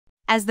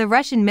As the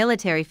Russian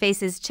military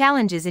faces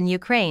challenges in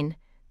Ukraine,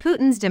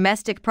 Putin's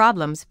domestic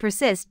problems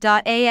persist.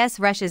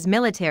 As Russia's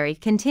military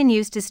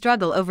continues to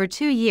struggle over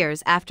 2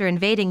 years after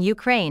invading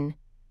Ukraine,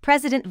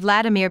 President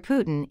Vladimir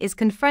Putin is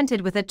confronted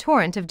with a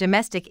torrent of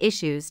domestic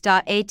issues.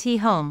 At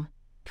home,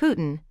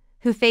 Putin,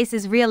 who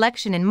faces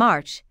re-election in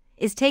March,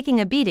 is taking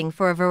a beating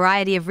for a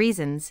variety of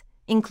reasons,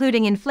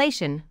 including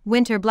inflation,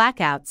 winter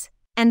blackouts,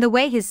 and the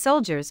way his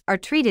soldiers are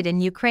treated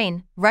in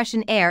Ukraine.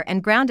 Russian air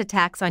and ground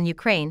attacks on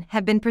Ukraine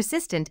have been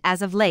persistent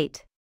as of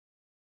late.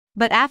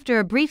 But after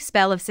a brief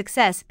spell of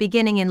success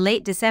beginning in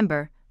late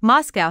December,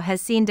 Moscow has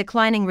seen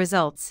declining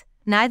results.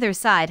 Neither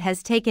side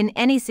has taken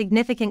any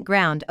significant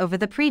ground over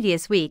the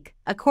previous week,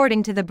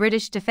 according to the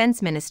British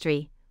Defense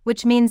Ministry,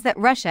 which means that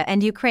Russia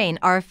and Ukraine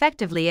are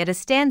effectively at a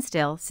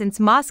standstill since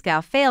Moscow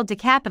failed to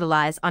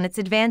capitalize on its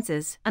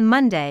advances. On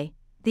Monday,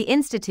 the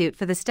Institute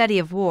for the Study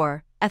of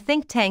War, a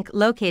think tank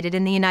located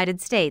in the United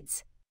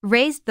States,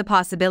 raised the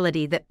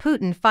possibility that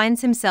Putin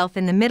finds himself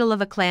in the middle of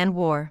a clan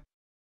war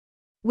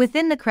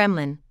within the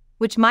Kremlin,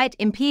 which might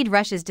impede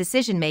Russia's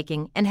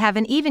decision-making and have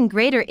an even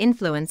greater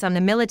influence on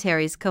the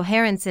military's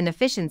coherence and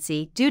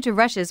efficiency due to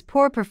Russia's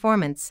poor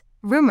performance.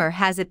 Rumor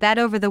has it that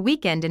over the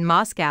weekend in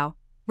Moscow,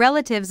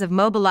 relatives of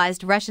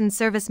mobilized Russian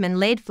servicemen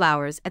laid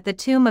flowers at the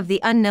tomb of the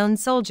unknown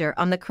soldier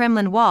on the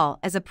Kremlin wall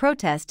as a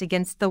protest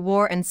against the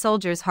war and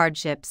soldiers'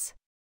 hardships.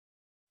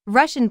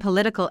 Russian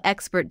political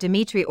expert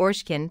Dmitry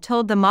Orshkin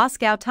told the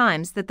Moscow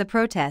Times that the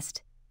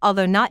protest,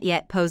 although not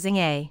yet posing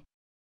a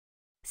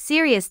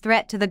serious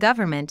threat to the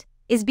government,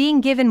 is being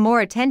given more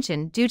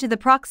attention due to the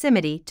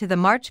proximity to the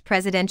March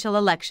presidential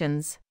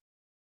elections.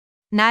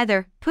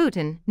 Neither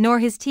Putin nor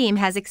his team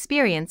has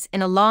experience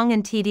in a long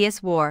and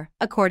tedious war,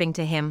 according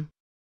to him.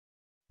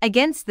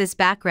 Against this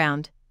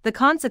background, the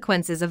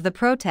consequences of the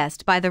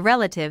protest by the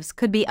relatives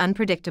could be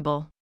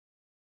unpredictable.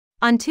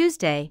 On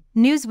Tuesday,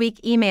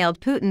 Newsweek emailed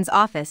Putin's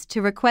office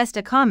to request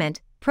a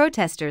comment.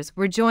 Protesters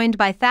were joined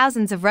by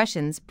thousands of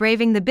Russians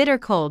braving the bitter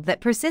cold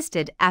that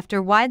persisted after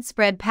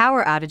widespread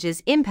power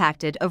outages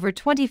impacted over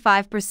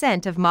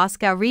 25% of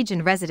Moscow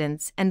region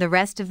residents and the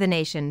rest of the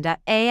nation.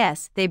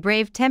 As they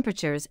braved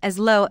temperatures as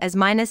low as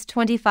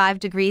 -25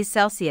 degrees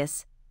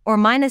Celsius, or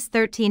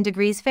 -13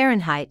 degrees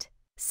Fahrenheit.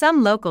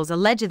 Some locals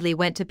allegedly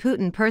went to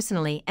Putin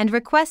personally and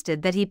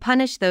requested that he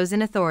punish those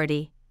in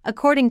authority,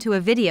 according to a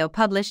video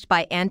published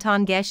by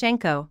Anton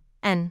Gashenko,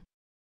 an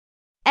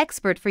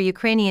expert for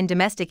Ukrainian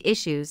domestic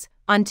issues,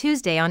 on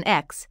Tuesday on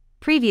X,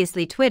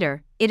 previously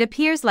Twitter. It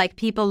appears like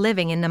people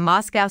living in the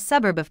Moscow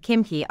suburb of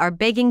Khimki are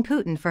begging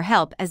Putin for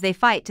help as they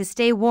fight to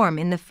stay warm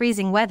in the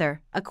freezing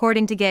weather,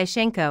 according to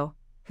Gashenko,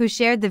 who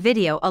shared the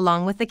video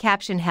along with the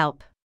caption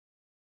 "Help.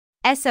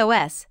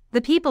 SOS,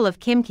 the people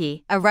of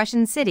Khimki, a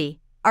Russian city,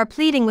 are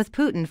pleading with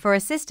Putin for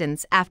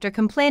assistance after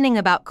complaining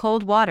about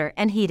cold water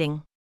and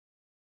heating.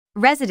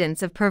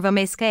 Residents of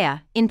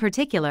Pervomaiskaya, in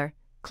particular,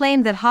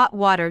 claim that hot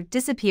water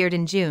disappeared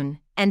in June,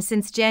 and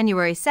since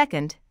January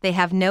 2, they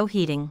have no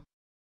heating.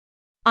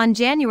 On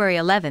January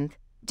 11,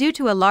 due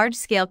to a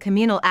large-scale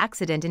communal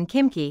accident in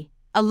Khimki,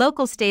 a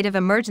local state of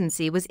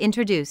emergency was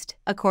introduced,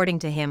 according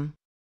to him.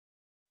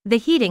 The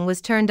heating was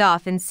turned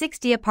off in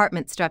 60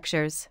 apartment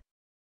structures.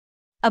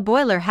 A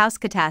boiler house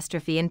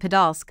catastrophe in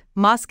Podolsk,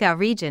 Moscow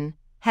region,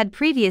 had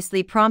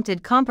previously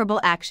prompted comparable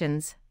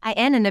actions.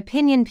 In an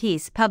opinion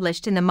piece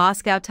published in the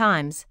Moscow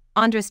Times,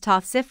 Andras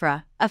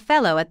Toth-Sifra, a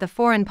fellow at the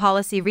Foreign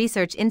Policy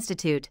Research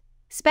Institute,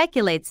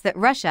 speculates that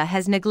Russia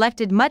has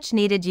neglected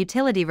much-needed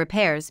utility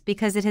repairs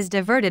because it has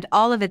diverted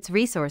all of its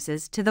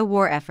resources to the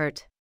war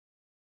effort.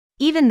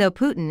 Even though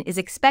Putin is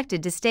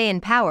expected to stay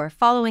in power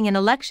following an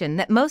election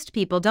that most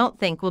people don't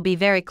think will be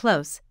very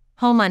close,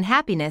 home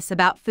unhappiness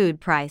about food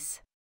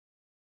price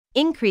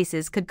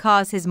increases could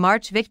cause his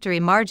March victory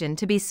margin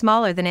to be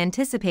smaller than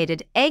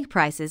anticipated. Egg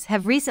prices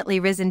have recently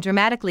risen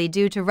dramatically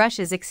due to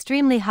Russia's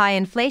extremely high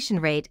inflation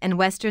rate and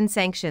Western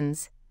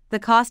sanctions. The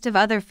cost of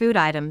other food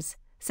items,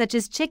 such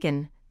as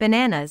chicken,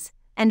 bananas,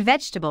 and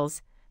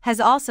vegetables, has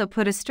also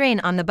put a strain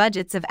on the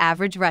budgets of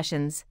average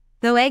Russians,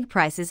 though egg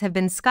prices have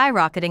been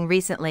skyrocketing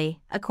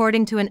recently,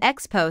 according to an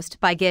ex-post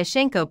by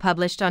Gashenko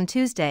published on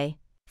Tuesday.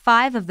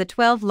 5 of the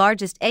 12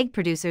 largest egg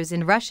producers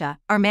in Russia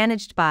are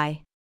managed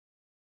by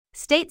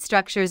state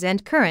structures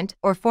and current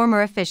or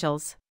former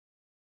officials.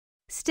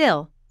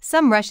 Still,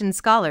 some Russian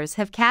scholars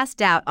have cast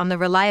doubt on the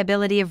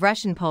reliability of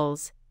Russian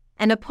polls,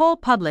 and a poll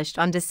published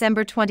on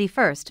December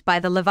 21 by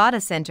the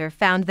Levada Center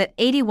found that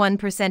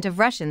 81% of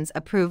Russians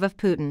approve of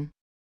Putin.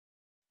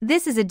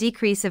 This is a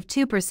decrease of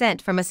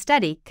 2% from a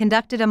study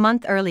conducted a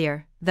month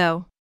earlier,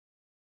 though.